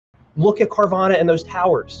Look at Carvana and those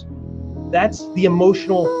towers. That's the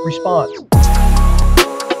emotional response.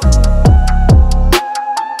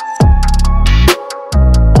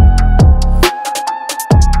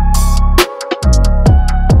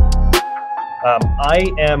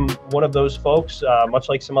 I am one of those folks, much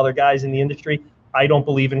like some other guys in the industry. I don't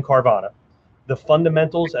believe in Carvana. The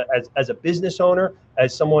fundamentals, as a business owner,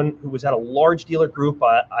 as someone who was at a large dealer group,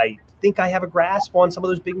 I think I have a grasp on some of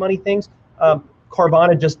those big money things.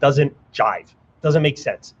 Carvana just doesn't jive, doesn't make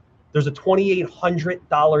sense. There's a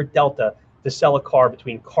 $2,800 delta to sell a car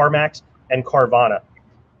between CarMax and Carvana.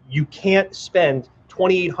 You can't spend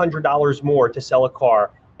 $2,800 more to sell a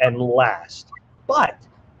car and last. But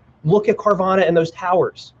look at Carvana and those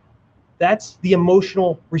towers. That's the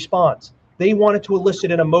emotional response. They wanted to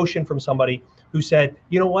elicit an emotion from somebody who said,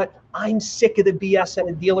 you know what, I'm sick of the BS at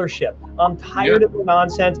a dealership. I'm tired of the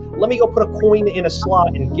nonsense. Let me go put a coin in a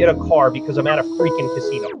slot and get a car because I'm at a freaking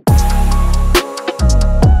casino.